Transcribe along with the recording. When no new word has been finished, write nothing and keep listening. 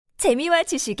재미와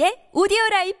지식의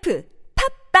오디오라이프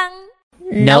팝빵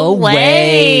No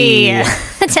way!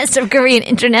 The test of Korean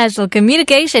international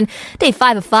communication, day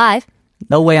 5 of 5.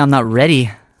 No way, I'm not ready.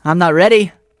 I'm not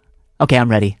ready. Okay, I'm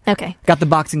ready. Okay. Got the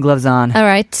boxing gloves on. All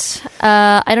right.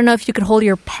 I don't know if you could hold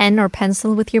your pen or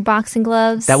pencil with your boxing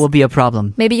gloves. That will be a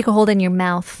problem. Maybe you could hold it in your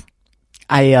mouth.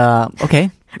 Okay.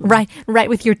 Right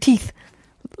with your teeth.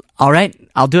 All right,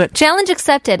 I'll do it. Challenge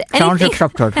accepted. Challenge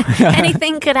accepted.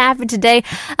 Anything could happen today.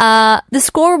 The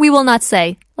score we will not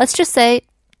say. Let's just say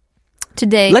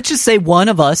today. Let's just say one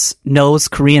of us knows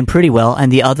Korean pretty well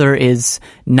and the other is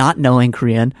not knowing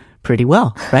Korean pretty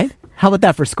well, right? How about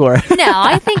that for score? No,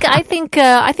 I think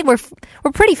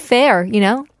we're pretty fair, you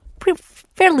know?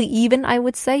 Fairly even, I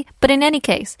would say. But in any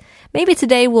case, maybe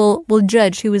today we'll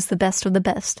judge who is the best of the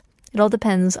best. It all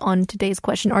depends on today's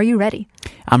question. Are you ready?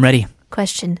 I'm ready.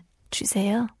 Question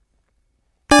주세요.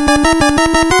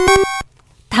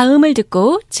 다음을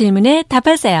듣고 질문에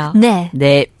답하세요. 네.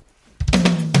 네.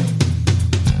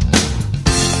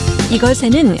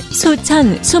 이것에는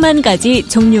수만 가지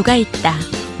종류가 있다.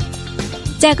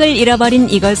 짝을 잃어버린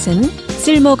이것은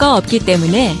쓸모가 없기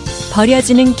때문에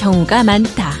버려지는 경우가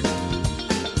많다.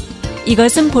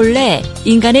 이것은 본래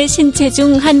인간의 신체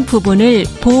중 한 부분을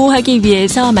보호하기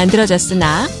위해서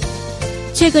만들어졌으나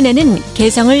최근에는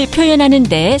개성을 표현하는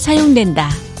데 사용된다.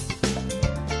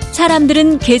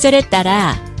 사람들은 계절에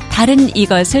따라 다른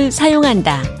이것을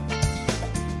사용한다.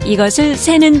 이것을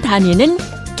세는 단위는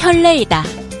켤레이다.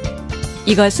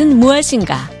 이것은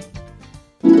무엇인가?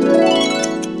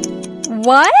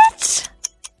 What?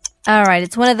 All right,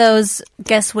 it's one of those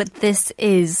guess what this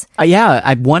is.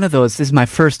 Yeah, one of those. This is my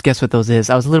first guess what those is.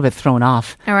 I was a little bit thrown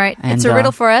off. All right, And, it's a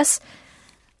riddle for us.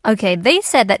 Okay, they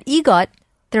said that igot,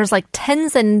 there's like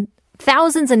tens and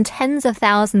thousands and tens of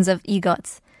thousands of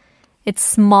igots. It's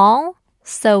small,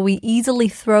 so we easily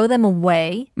throw them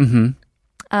away. Mm-hmm.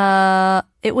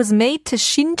 It was made to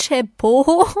신체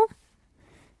보호.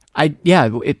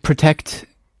 It protect.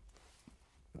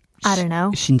 I don't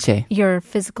know. 신체. Your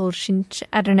physical 신체.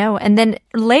 I don't know. And then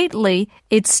lately,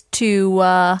 it's to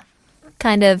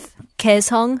kind of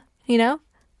개성, you know?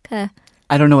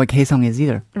 I don't know what 개성 is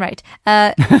either. Right.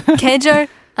 계절,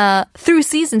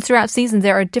 throughout seasons,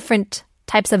 there are different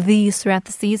types of these throughout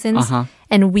the seasons. Uh-huh.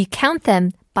 And we count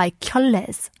them by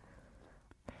켤레s.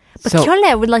 But So-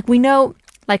 켤레, we know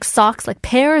like socks, like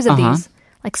pairs of Uh-huh. these.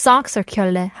 Like socks are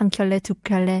켤레, 한 켤레, 두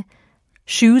켤레.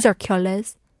 Shoes are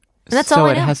켤레s. And that's all I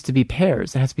So know. it has to be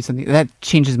pairs. It has to be something. That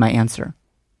changes my answer.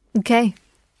 Okay.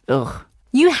 Ugh.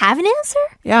 You have an answer?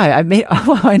 Yeah, I made.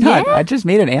 Why not? Yeah? I just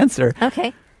made an answer.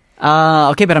 Okay.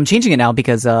 Okay, but I'm changing it now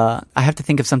because I have to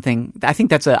think of something. I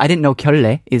think I didn't know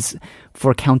켤레 is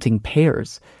for counting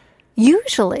pairs.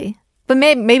 Usually. But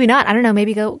maybe not. I don't know.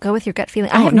 Maybe go with your gut feeling.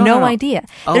 I have no idea.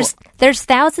 Oh. There's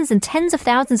thousands and tens of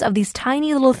thousands of these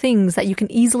tiny little things that you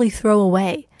can easily throw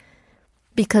away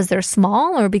because they're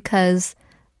small or because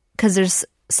there's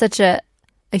such a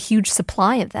huge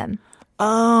supply of them.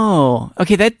 Oh,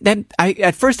 okay. That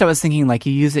at first I was thinking like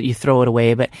you use it, you throw it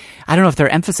away, but I don't know if they're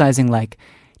emphasizing like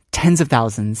tens of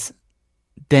thousands.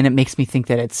 Then it makes me think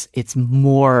that it's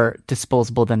more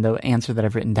disposable than the answer that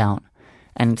I've written down.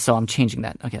 And so I'm changing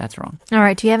that. Okay, that's wrong. All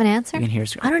right. Do you have an answer? You can hear.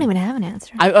 I don't even have an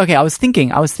answer. I was thinking.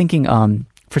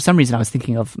 For some reason, I was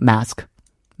thinking of mask,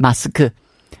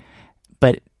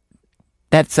 but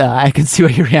that's. I can see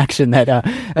what your reaction.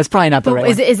 That's probably not the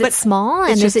right. Is one. it small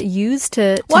and is it used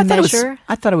to measure?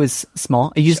 I thought it was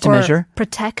small. It used to or measure,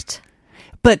 protect.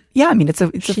 but yeah, I mean it's a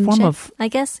form of. I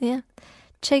guess, yeah.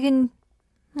 Chicken.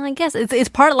 I guess it's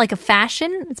part of like a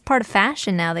fashion. It's part of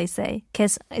fashion now. They say.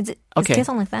 Is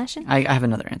개성 like fashion? I have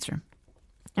another answer.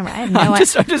 All right, I have no I'm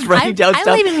just writing down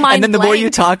stuff, leaving mine and then the more you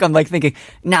blank. talk, I'm like thinking,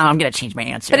 no, I'm gonna change my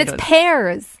answer. But it's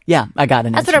pairs. Yeah, I got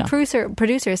an That's answer. what our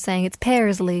producer is saying. It's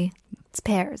pairs, Lee. It's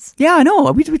pairs. Yeah, I know.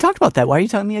 We talked about that. Why are you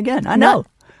telling me again? I know.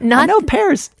 I know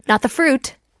pairs. Not the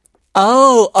fruit.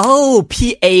 Oh,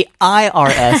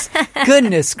 pairs.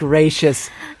 Goodness gracious.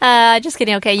 Just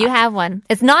kidding. Okay, you have one.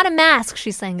 It's not a mask.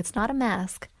 She's saying it's not a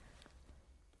mask.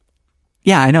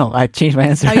 Yeah, I know. I changed my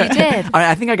answer. Oh, you did? All right,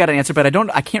 I think I got an answer, but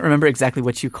I can't remember exactly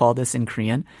what you call this in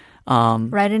Korean.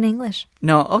 Write in English.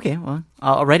 No, okay. Well,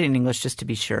 I'll write it in English just to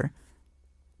be sure.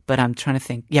 But I'm trying to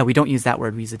think. Yeah, we don't use that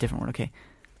word. We use a different word. Okay.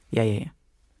 Yeah. I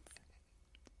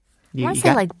want to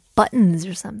say like buttons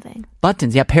or something.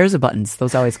 Buttons. Yeah, pairs of buttons.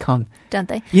 Those always come. Don't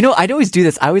they? You know, I'd always do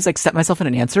this. I always like set myself in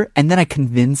an answer, and then I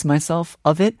convince myself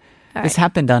of it. All This right.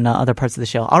 happened on other parts of the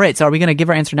show. All right, so are we going to give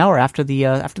our answer now or after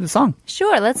the song?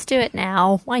 Sure, let's do it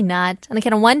now. Why not? On the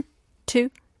count of 1, 2,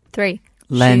 3.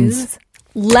 Lens. Shoes.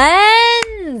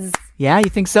 Lens! Yeah, you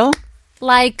think so?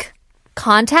 Like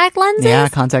Contact lenses? Yeah,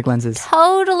 contact lenses.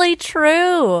 Totally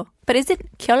true. But is it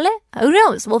결례? Who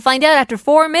knows? We'll find out after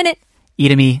 4 minutes.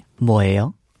 이름이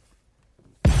뭐예요?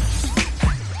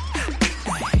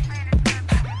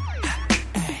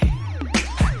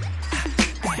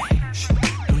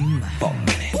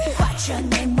 What's your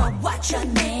name? What's your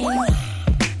name?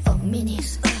 4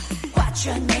 minutes. What's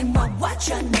your name? What's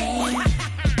your name?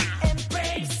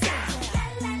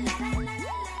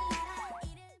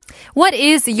 What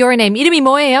is your name? 이름이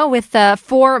뭐예요? With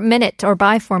 4 minute, or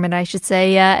by 4 minute, I should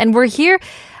say. And we're here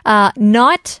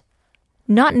not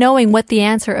knowing what the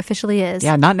answer officially is.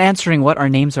 Yeah, not answering what our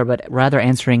names are, but rather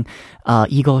answering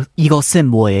이것은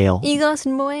뭐예요?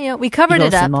 이것은 뭐예요? We covered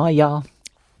it up. 이것은 뭐예요?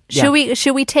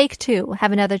 Should we take two?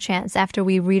 Have another chance after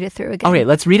we read it through again? Okay,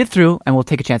 let's read it through and we'll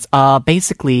take a chance.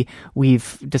 Basically,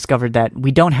 we've discovered that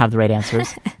we don't have the right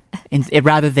answers.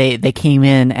 Rather, they came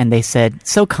in and they said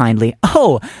so kindly,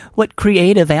 "Oh, what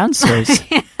creative answers,"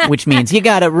 which means you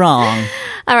got it wrong.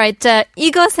 All right,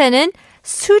 이것에는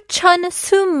수천,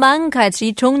 수만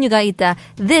가지 종류가 있다.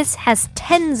 This has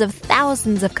tens of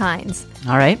thousands of kinds.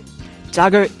 All right.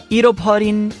 짝을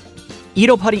잃어버린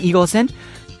이것은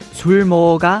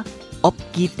쓸모가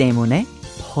없기 때문에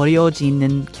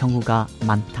버려지는 경우가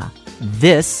많다.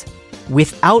 This,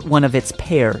 without one of its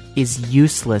pair, is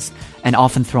useless and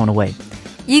often thrown away.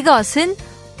 이것은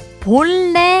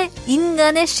본래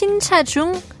인간의 신체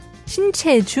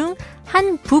중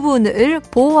한 부분을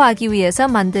보호하기 위해서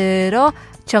만들어졌으나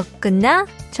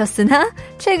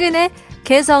최근에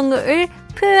개성을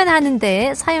표현하는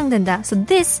데에 사용된다. So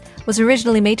this was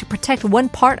originally made to protect one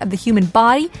part of the human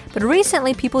body, but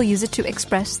recently people use it to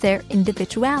express their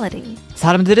individuality.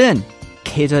 사람들은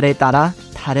계절에 따라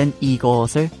다른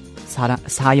이것을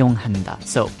사용한다.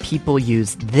 So people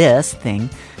use this thing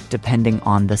depending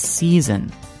on the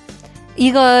season.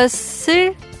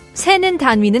 이것을 세는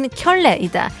단위는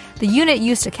켤레이다. The unit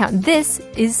used to count this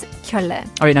is 켤레.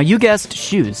 All right, now you guessed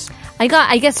shoes.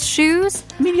 I guess shoes.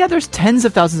 I mean, yeah, there's tens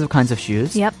of thousands of kinds of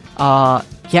shoes. Yep.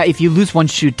 Yeah, if you lose one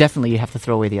shoe, definitely you have to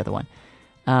throw away the other one.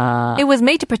 It was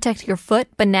made to protect your foot,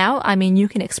 but now, I mean, you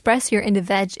can express your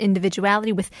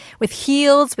individuality with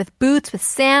heels, with boots, with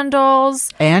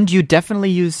sandals. And you definitely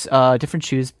use different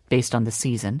shoes based on the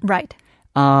season. Right.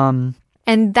 And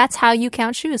that's how you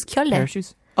count shoes. 켤레. Pair of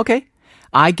shoes. Okay.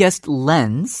 I guessed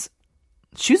lens.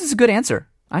 Shoes is a good answer.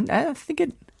 I think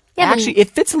it... Yeah, actually, it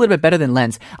fits a little bit better than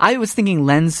lens. I was thinking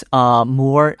lens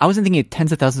more... I wasn't thinking of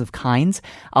tens of thousands of kinds.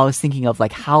 I was thinking of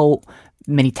like how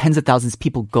many tens of thousands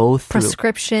people go through.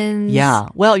 Prescriptions. Yeah.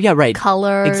 Well, yeah, right.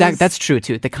 Colors. Exactly. That's true,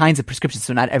 too. The kinds of prescriptions.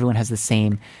 So not everyone has the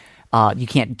same... you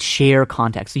can't share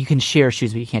contacts. So you can share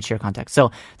shoes, but you can't share contacts. So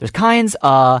there's kinds.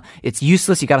 It's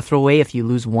useless. You got to throw away if you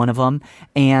lose one of them.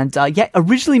 And yeah,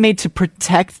 originally made to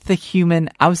protect the human.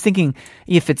 I was thinking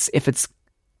if it's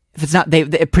not,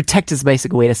 protect is a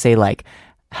basic way to say like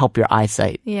help your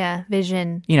eyesight. Yeah,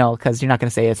 vision. You know, because you're not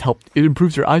going to say it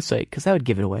improves your eyesight because that would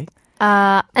give it away.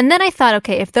 And then I thought,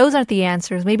 okay, if those aren't the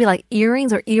answers, maybe like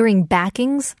earrings or earring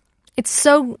backings. It's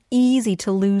so easy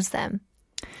to lose them.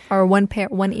 Or one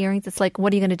earrings. It's like,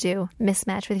 what are you going to do?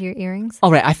 Mismatch with your earrings?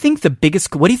 All right. I think what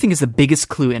do you think is the biggest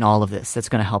clue in all of this that's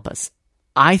going to help us?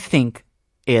 I think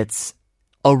it's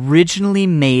originally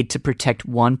made to protect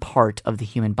one part of the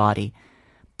human body,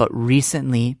 but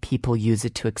recently people use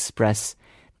it to express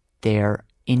their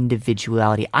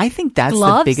individuality. I think that's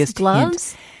the biggest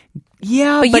gloves? hint.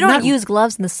 Yeah, but you don't use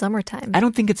gloves in the summertime. I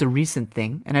don't think it's a recent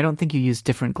thing, and I don't think you use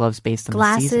different gloves based on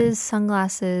the season. Glasses,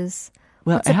 sunglasses.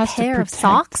 Well, What's it a has pair to of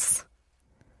socks?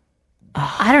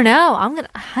 I don't know.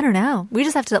 I don't know. We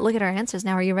just have to look at our answers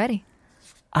now. Are you ready?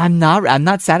 I'm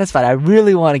not satisfied. I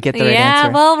really want to get the right answer.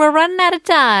 Yeah, well, we're running out of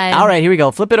time. All right, here we go.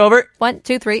 Flip it over. 1,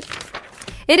 2, 3.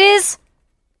 It is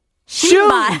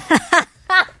Shoes.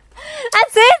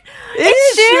 That's it?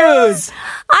 It's shoes.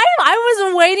 I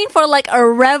was waiting for like a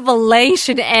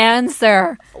revelation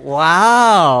answer.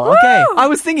 Wow. Woo! Okay. I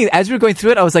was thinking as we were going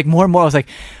through it, I was like more and more. I was like,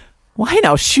 why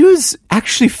now? Shoes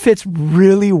actually fits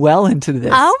really well into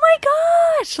this. Oh my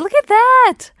gosh, look at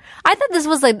that. I thought this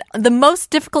was like the most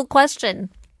difficult question.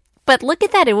 But look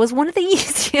at that. It was one of the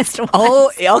easiest ones.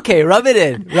 Oh, okay. Rub it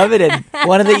in.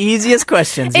 One of the easiest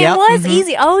questions. It was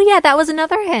easy. Oh, yeah. That was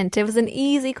another hint. It was an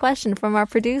easy question from our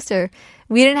producer.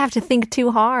 We didn't have to think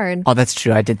too hard. Oh, that's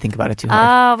true. I did think about it too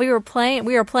hard. We were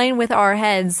playing with our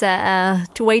heads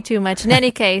way too much. In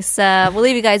any case, we'll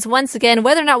leave you guys once again,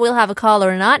 whether or not we'll have a call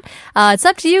or not. It's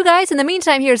up to you guys. In the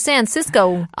meantime, here's San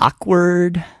Cisco.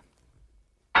 Awkward.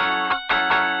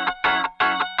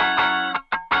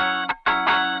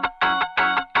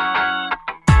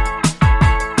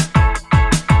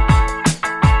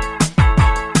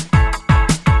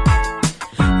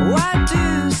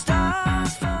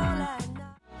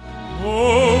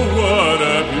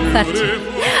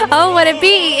 Oh, would it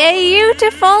be a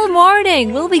beautiful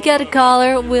morning? Will we get a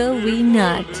caller? Will we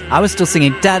not? I was still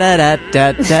singing da da da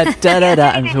da da da da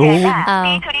da.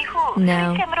 Oh,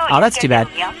 no. Oh, that's too bad.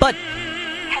 But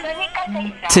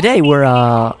today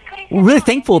we're really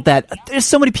thankful that there's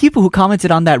so many people who commented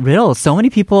on that riddle. So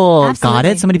many people got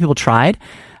it. So many people tried.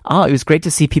 Oh, it was great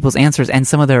to see people's answers and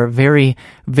some of their very,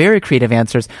 very creative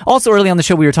answers. Also, early on the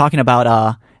show, we were talking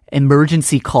about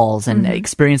emergency calls and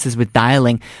experiences with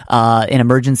dialing an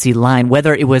emergency line,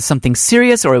 whether it was something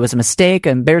serious or it was a mistake,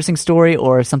 an embarrassing story,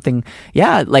 or something,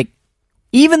 like,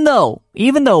 even though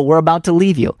we're about to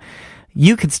leave you,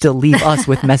 you can still leave us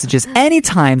with messages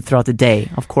anytime throughout the day.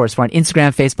 Of course, we're on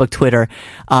Instagram, Facebook, Twitter.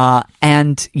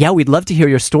 And we'd love to hear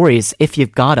your stories if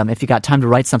you've got them, if you got time to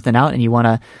write something out and you want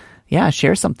to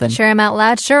share something. Share them out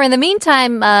loud. Sure. In the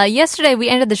meantime, yesterday we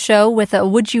ended the show with a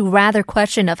would you rather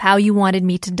question of how you wanted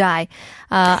me to die.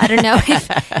 I don't know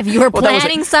if you were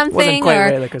planning something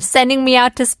or sending me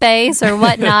out to space or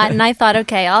whatnot. And I thought,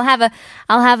 okay, I'll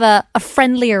have a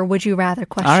friendlier would you rather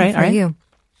question for you.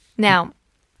 Now,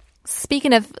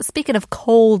 speaking of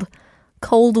cold,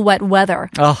 wet weather.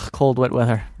 Oh, cold, wet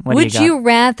weather. Would you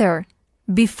rather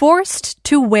be forced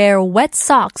to wear wet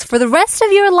socks for the rest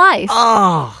of your life?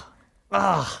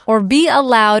 Or be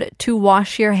allowed to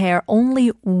wash your hair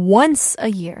only once a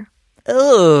year?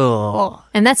 Oh.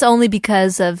 And that's only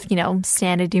because of,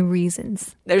 sanity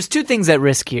reasons. There's two things at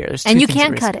risk here. And you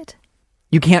can't cut it.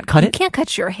 You can't cut it? You can't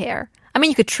cut your hair. I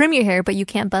mean, you could trim your hair, but you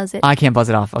can't buzz it. I can't buzz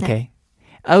it off. Okay.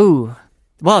 No. Oh.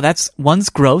 Well, one's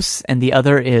gross and the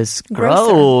other is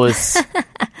gross.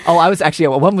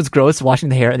 One was gross, washing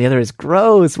the hair, and the other is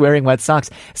gross, wearing wet socks.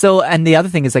 So, and the other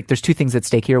thing is there's two things at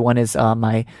stake here. One is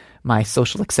my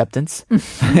social acceptance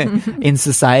in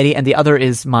society, and the other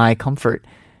is my comfort.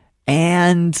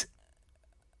 And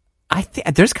I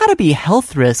think there's got to be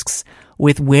health risks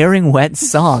with wearing wet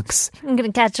socks. I'm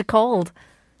going to catch a cold.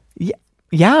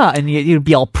 Yeah, and you'd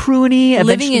be all pruny.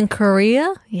 Living in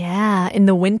Korea, in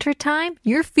the wintertime,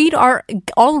 your feet are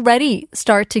already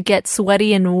start to get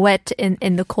sweaty and wet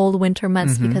in the cold winter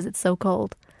months because it's so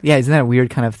cold. Yeah, isn't that a weird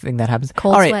kind of thing that happens?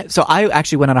 Cold all right, sweat. So I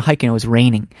actually went on a hike and it was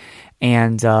raining.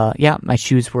 And my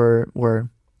shoes were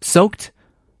soaked,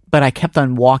 but I kept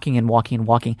on walking and walking and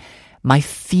walking. My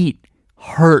feet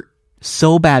hurt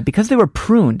so bad because they were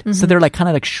pruned. So they're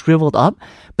kind of shriveled up,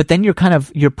 but then you're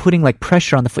putting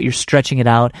pressure on the foot. You're stretching it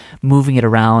out, moving it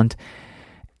around.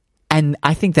 And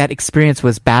I think that experience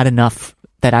was bad enough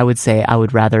that I would say I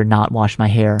would rather not wash my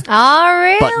hair. Oh,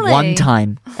 really? But one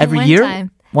time every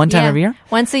year? One time every year?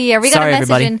 Once a year. We got a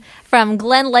message in from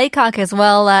Glenn Laycock as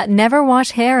well. Never wash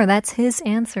hair. That's his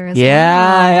answer as well.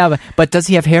 Yeah. But does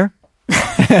he have hair?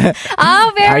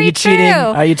 Oh, very Are you true. cheating?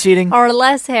 Are you cheating? Or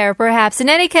less hair, perhaps. In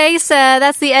any case,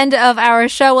 that's the end of our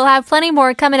show. We'll have plenty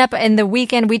more coming up in the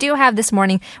weekend. We do have This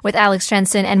Morning with Alex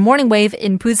Jensen and Morning Wave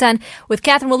in Busan with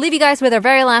Catherine. We'll leave you guys with our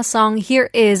very last song. Here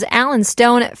is Alan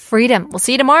Stone, Freedom. We'll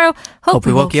see you tomorrow. Hope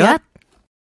we woke you up.